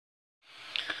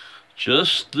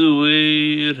Just the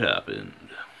way it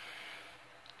happened.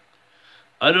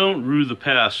 I don't rue the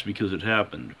past because it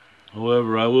happened.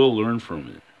 However, I will learn from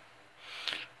it.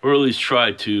 Or at least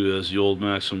try to, as the old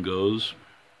maxim goes.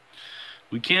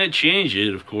 We can't change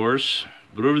it, of course,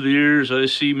 but over the years I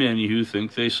see many who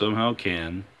think they somehow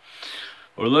can,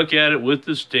 or look at it with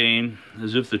disdain,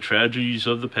 as if the tragedies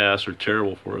of the past are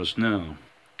terrible for us now,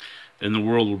 and the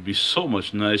world would be so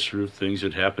much nicer if things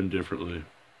had happened differently.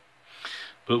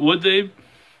 But would they?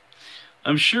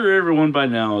 I'm sure everyone by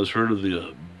now has heard of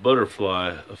the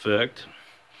butterfly effect.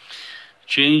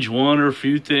 Change one or a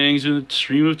few things in the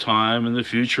stream of time, and the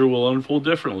future will unfold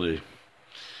differently.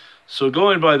 So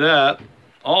going by that,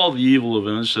 all the evil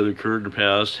events that occurred in the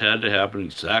past had to happen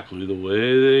exactly the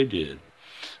way they did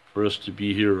for us to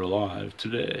be here alive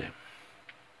today.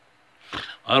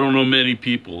 I don't know many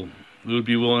people who would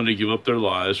be willing to give up their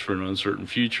lives for an uncertain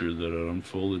future that had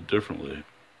unfolded differently.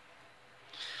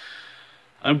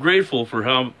 I'm grateful for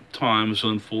how time has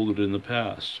unfolded in the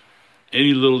past.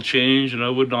 Any little change and I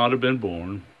would not have been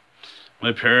born.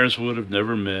 My parents would have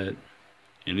never met.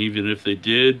 And even if they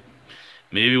did,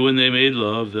 maybe when they made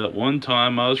love, that one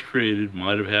time I was created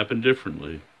might have happened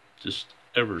differently. Just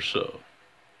ever so.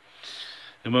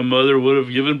 And my mother would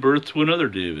have given birth to another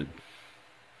David.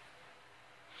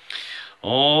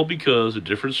 All because a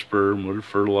different sperm would have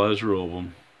fertilized her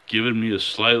ovum, giving me a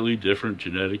slightly different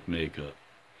genetic makeup.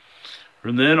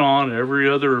 From then on, every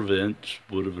other event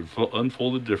would have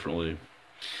unfolded differently.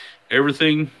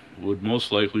 Everything would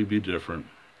most likely be different.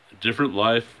 A different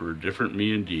life for a different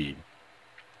me indeed.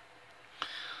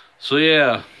 So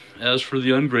yeah, as for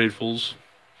the ungratefuls,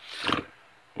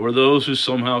 or those who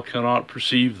somehow cannot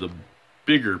perceive the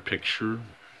bigger picture,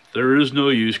 there is no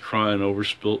use crying over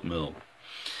spilt milk,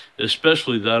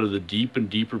 especially that of the deep and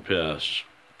deeper past.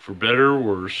 For better or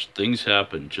worse, things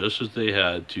happen just as they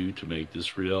had to make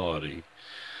this reality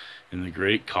in the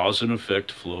great cause and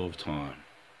effect flow of time.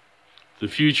 The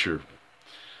future,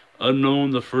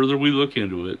 unknown the further we look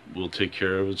into it, will take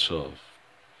care of itself.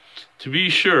 To be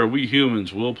sure, we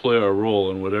humans will play our role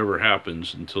in whatever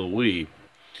happens until we,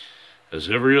 as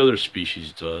every other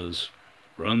species does,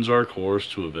 runs our course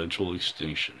to eventual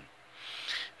extinction.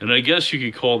 And I guess you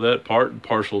could call that part and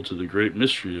parcel to the great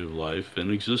mystery of life and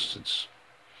existence.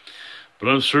 But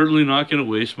I'm certainly not going to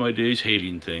waste my days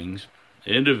hating things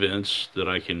and events that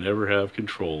I can never have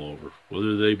control over,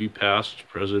 whether they be past,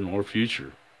 present, or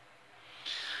future.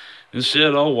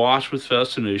 Instead, I'll watch with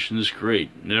fascination this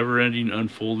great, never-ending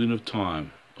unfolding of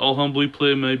time. I'll humbly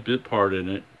play my bit part in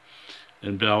it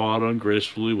and bow out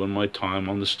ungracefully when my time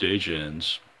on the stage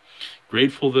ends,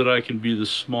 grateful that I can be the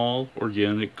small,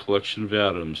 organic collection of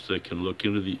atoms that can look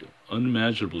into the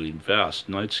unimaginably vast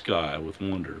night sky with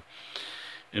wonder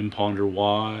and ponder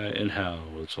why and how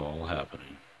it's all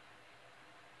happening.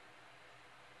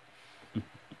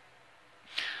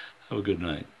 Have a good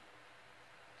night.